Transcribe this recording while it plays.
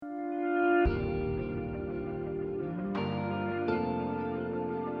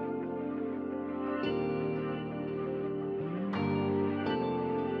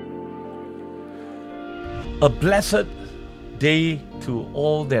A blessed day to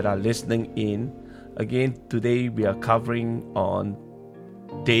all that are listening in. Again, today we are covering on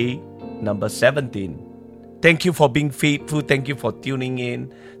day number 17. Thank you for being faithful. Thank you for tuning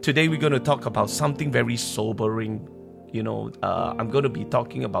in. Today we're going to talk about something very sobering. I'm going to be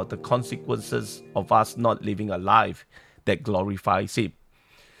talking about the consequences of us not living a life that glorifies Him.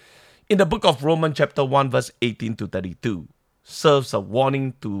 In the book of Romans chapter 1 verse 18 to 32 serves a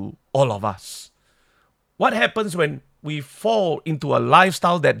warning to all of us. What happens when we fall into a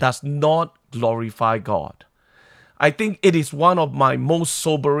lifestyle that does not glorify God? I think it is one of my most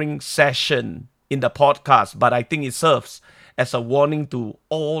sobering sessions in the podcast, but I think it serves as a warning to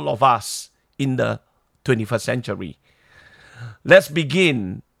all of us in the 21st century. Let's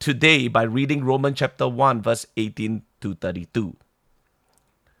begin today by reading Romans chapter 1 verse 18 to 32.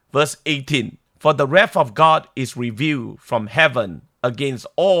 Verse 18, "For the wrath of God is revealed from heaven against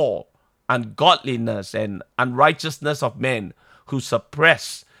all ungodliness and unrighteousness of men who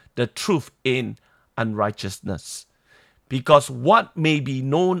suppress the truth in unrighteousness. Because what may be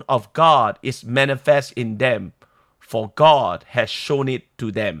known of God is manifest in them, for God has shown it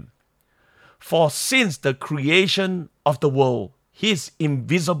to them. For since the creation of the world, His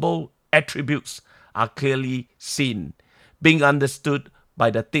invisible attributes are clearly seen, being understood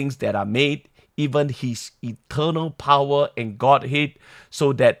by the things that are made, even His eternal power and Godhead,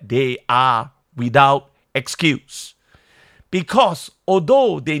 so that they are without excuse. Because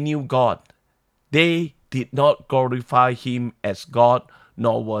although they knew God, they did not glorify Him as God,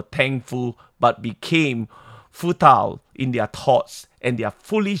 nor were thankful, but became futile in their thoughts, and their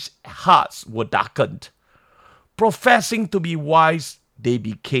foolish hearts were darkened. Professing to be wise, they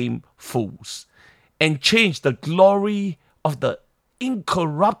became fools, and changed the glory of the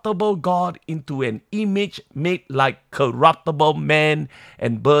incorruptible God into an image made like corruptible man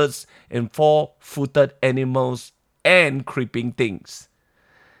and birds and four-footed animals and creeping things.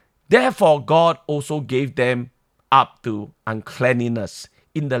 Therefore God also gave them up to uncleanness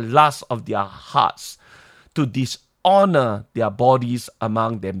in the lust of their hearts, to dishonor their bodies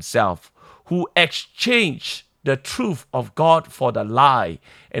among themselves, who exchanged the truth of God for the lie,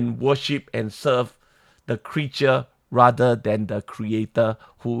 and worship and serve the creature rather than the Creator,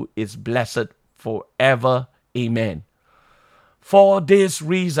 who is blessed forever. Amen. For this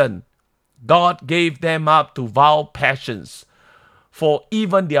reason, God gave them up to vile passions, for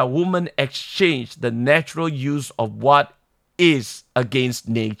even their women exchanged the natural use of what is against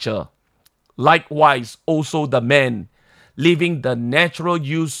nature. Likewise, also the men, leaving the natural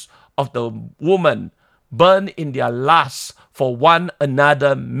use of the woman, burn in their lusts for one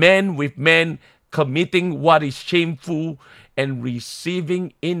another, men with men, committing what is shameful, and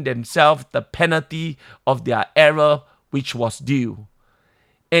receiving in themselves the penalty of their error which was due.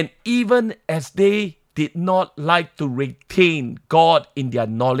 And even as they did not like to retain God in their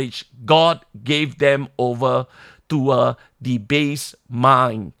knowledge, God gave them over to a debased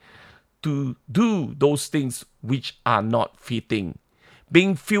mind, to do those things which are not fitting,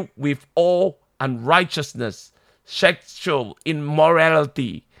 being filled with all unrighteousness, sexual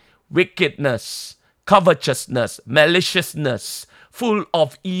immorality, wickedness, covetousness, maliciousness, full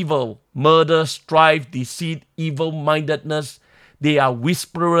of evil, murder, strife, deceit, evil-mindedness. They are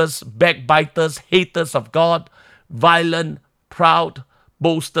whisperers, backbiters, haters of God, violent, proud,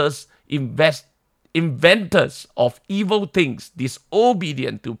 boasters, inventors of evil things,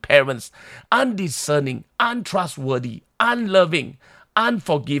 disobedient to parents, undiscerning, untrustworthy, unloving,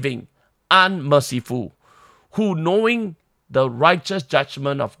 unforgiving, unmerciful, who knowing the righteous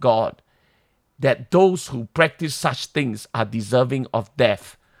judgment of God, that those who practice such things are deserving of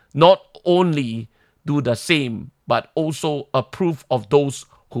death, not only do the same, but also approve of those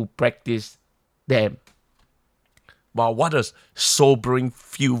who practice them. Wow, what a sobering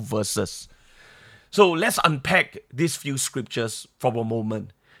few verses. So let's unpack these few scriptures for a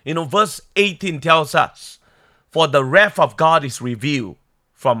moment. Verse 18 tells us, "For the wrath of God is revealed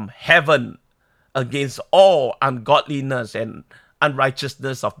from heaven against all ungodliness and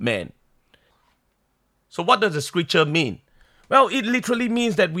unrighteousness of men." So what does the scripture mean? Well, it literally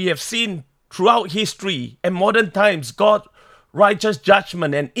means that we have seen throughout history and modern times God's righteous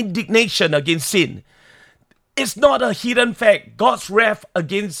judgment and indignation against sin. It's not a hidden fact. God's wrath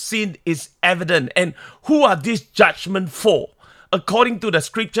against sin is evident. And who are these judgments for? According to the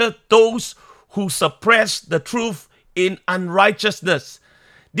scripture, those who suppress the truth in unrighteousness.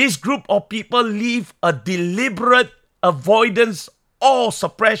 This group of people live a deliberate avoidance or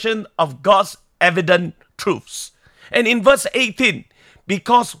suppression of God's evident truths. And in verse 18,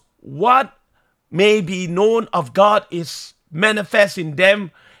 because what may be known of God is manifest in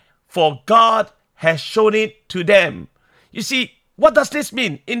them, for God has shown it to them. You see, what does this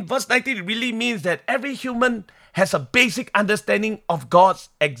mean? In verse 19, it really means that every human has a basic understanding of God's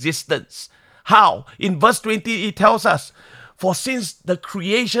existence. How? In verse 20, it tells us, for since the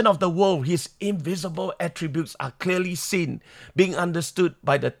creation of the world, his invisible attributes are clearly seen, being understood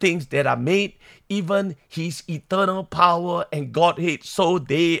by the things that are made, even his eternal power and Godhead, so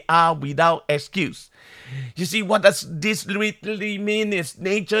they are without excuse. You see, what does this literally mean is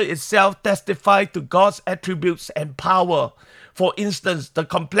nature itself testifies to God's attributes and power. For instance, the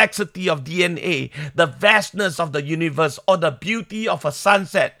complexity of DNA, the vastness of the universe, or the beauty of a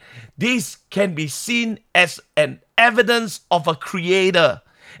sunset. This can be seen as an evidence of a creator.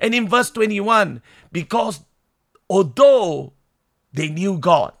 And in verse 21, because although they knew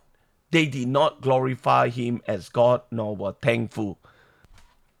God, they did not glorify him as God, nor were thankful.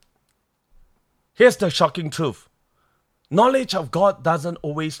 Here's the shocking truth. Knowledge of God doesn't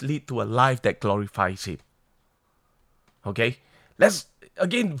always lead to a life that glorifies him. Okay? Verse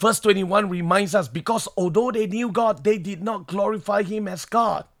 21 reminds us, because although they knew God, they did not glorify him as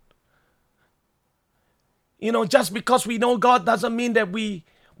God. Just because we know God doesn't mean that we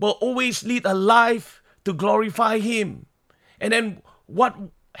will always lead a life to glorify him. And then what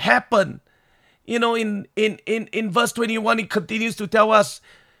happened? In verse 21, it continues to tell us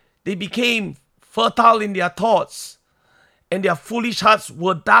they became fertile in their thoughts and their foolish hearts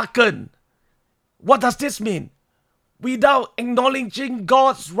were darkened. What does this mean? Without acknowledging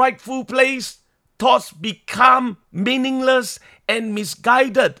God's rightful place, thoughts become meaningless and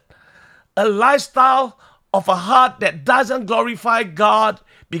misguided. A lifestyle of a heart that doesn't glorify God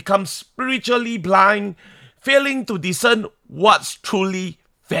becomes spiritually blind, failing to discern what's truly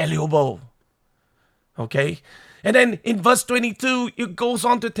valuable. Okay? And then in verse 22, it goes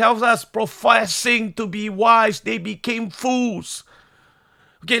on to tell us, professing to be wise, they became fools.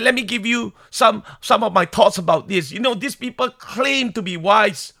 Okay, let me give you some of my thoughts about this. These people claim to be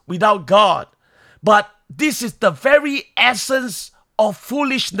wise without God, but this is the very essence of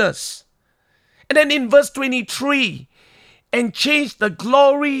foolishness. And then in verse 23, and change the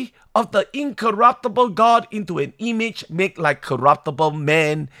glory of the incorruptible God into an image made like corruptible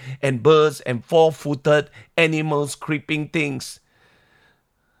men and birds and four-footed animals, creeping things.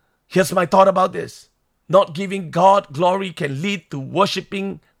 Here's my thought about this. Not giving God glory can lead to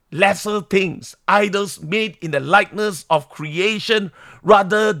worshipping lesser things, idols made in the likeness of creation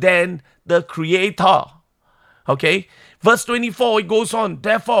rather than the Creator. Okay? Verse 24, it goes on,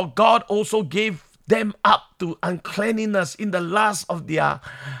 therefore God also gave them up to uncleanness in the lust of their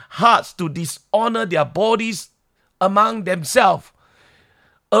hearts, to dishonor their bodies among themselves.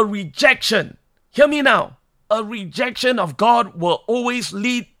 A rejection, hear me now, a rejection of God will always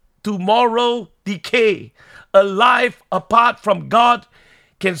lead to moral decay. A life apart from God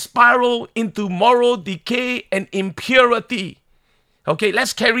can spiral into moral decay and impurity. Okay,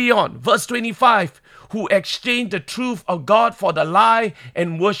 let's carry on. Verse 25, who exchanged the truth of God for the lie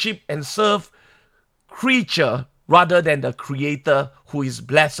and worship and serve creature rather than the Creator, who is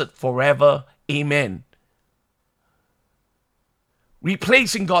blessed forever. Amen.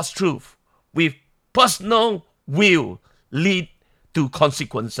 Replacing God's truth with personal will lead to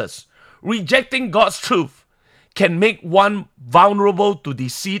consequences. Rejecting God's truth can make one vulnerable to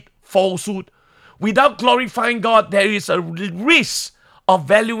deceit, falsehood. Without glorifying God, there is a risk of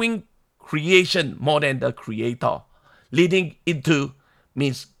valuing creation more than the Creator, leading into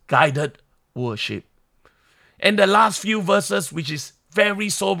misguided worship. And the last few verses, which is very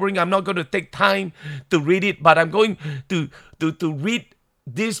sobering, I'm not going to take time to read it, but I'm going to read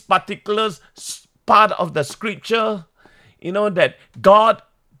this particular part of the scripture, that God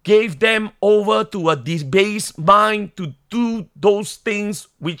gave them over to a debased mind to do those things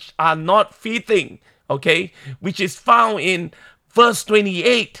which are not fitting, okay, which is found in verse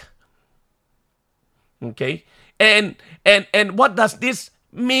 28. Okay, and what does this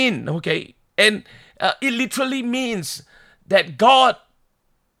mean? Okay, and it literally means that God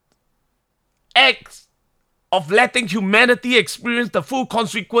acts of letting humanity experience the full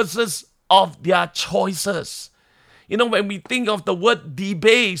consequences of their choices. When we think of the word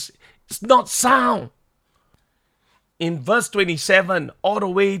debase, it's not sound. In verse 27 all the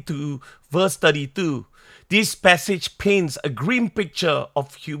way to verse 32, this passage paints a grim picture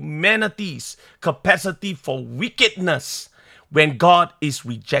of humanity's capacity for wickedness when God is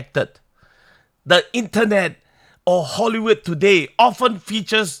rejected. The internet or Hollywood today often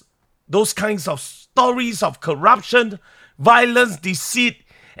features those kinds of stories of corruption, violence, deceit,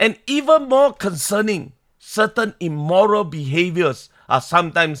 and even more concerning, certain immoral behaviors are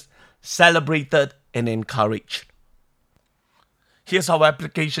sometimes celebrated and encouraged. Here's our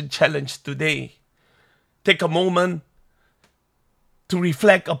application challenge today. Take a moment to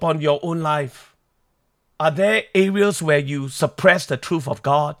reflect upon your own life. Are there areas where you suppress the truth of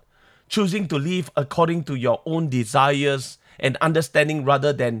God, choosing to live according to your own desires and understanding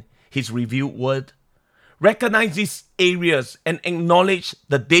rather than His revealed word? Recognize these areas and acknowledge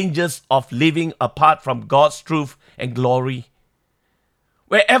the dangers of living apart from God's truth and glory.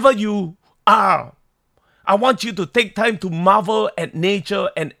 Wherever you are, I want you to take time to marvel at nature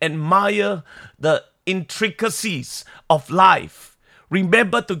and admire the intricacies of life.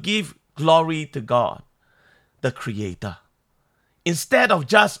 Remember to give glory to God, the Creator. Instead of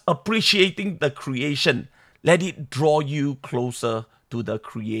just appreciating the creation, let it draw you closer to the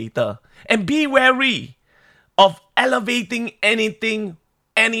Creator. And be wary of elevating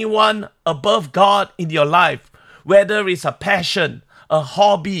anyone above God in your life, whether it's a passion, a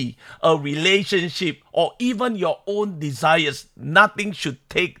hobby, a relationship, or even your own desires. Nothing should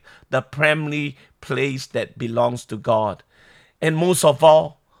take the primary place that belongs to God. And most of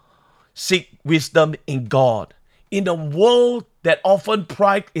all, seek wisdom in God. In a world that often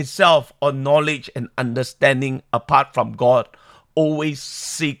prides itself on knowledge and understanding apart from God, always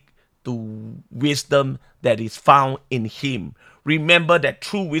seek the wisdom that is found in Him. Remember that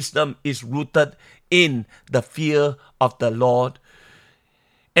true wisdom is rooted in the fear of the Lord.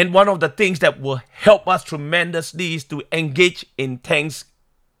 And one of the things that will help us tremendously is to engage in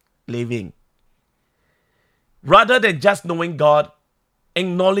thanksgiving. Rather than just knowing God,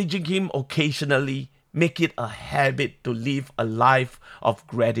 acknowledging Him occasionally, make it a habit to live a life of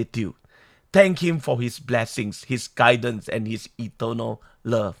gratitude. Thank Him for His blessings, His guidance, and His eternal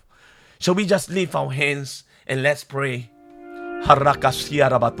love. Shall we just lift our hands and let's pray?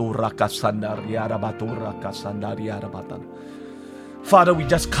 Father, we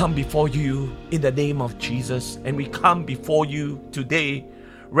just come before you in the name of Jesus, and we come before you today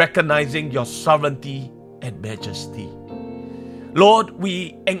recognizing your sovereignty and majesty. Lord,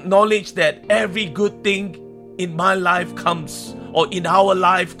 we acknowledge that every good thing in my life comes, or in our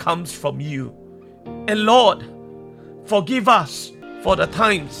life comes from you. And Lord, forgive us for the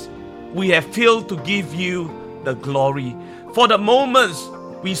times we have failed to give you the glory, for the moments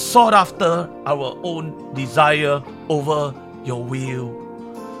we sought after our own desire over your will.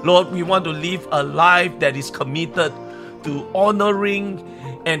 Lord, we want to live a life that is committed to honoring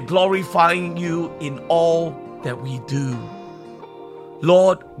and glorifying you in all that we do.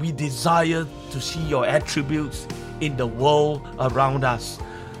 Lord, we desire to see your attributes in the world around us.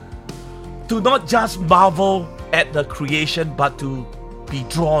 To not just marvel at the creation, but to be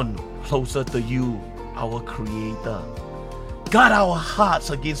drawn closer to you, our Creator. Guard our hearts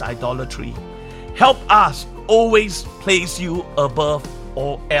against idolatry. Help us always place you above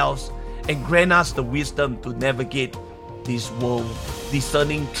all else, and grant us the wisdom to navigate this world,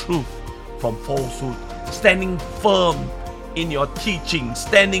 discerning truth from falsehood, standing firm in your teaching,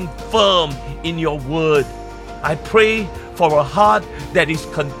 standing firm in your word. I pray for a heart that is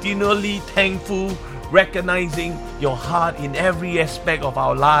continually thankful, recognizing your heart in every aspect of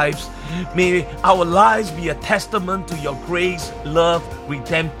our lives. May our lives be a testament to your grace, love,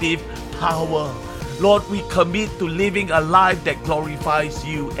 redemptive power. Lord, we commit to living a life that glorifies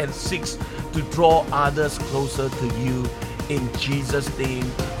you and seeks to draw others closer to you. In Jesus' name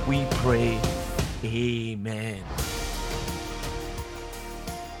we pray. Amen.